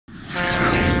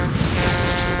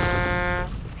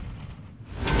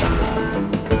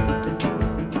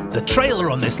The trailer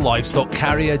on this livestock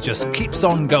carrier just keeps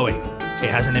on going. It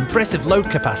has an impressive load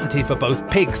capacity for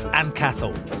both pigs and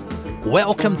cattle.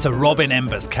 Welcome to Robin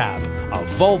Ember's cab, our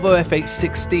Volvo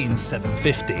FH16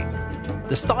 750.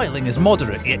 The styling is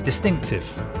moderate yet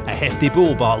distinctive. A hefty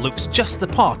bull bar looks just the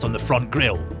part on the front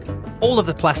grille. All of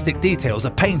the plastic details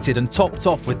are painted and topped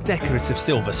off with decorative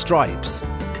silver stripes.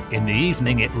 In the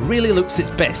evening it really looks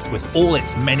its best with all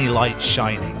its many lights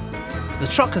shining. The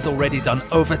truck has already done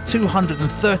over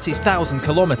 230,000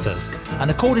 kilometres, and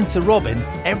according to Robin,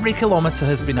 every kilometre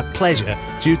has been a pleasure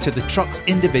due to the truck's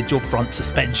individual front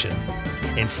suspension.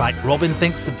 In fact, Robin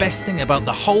thinks the best thing about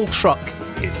the whole truck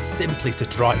is simply to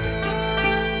drive it.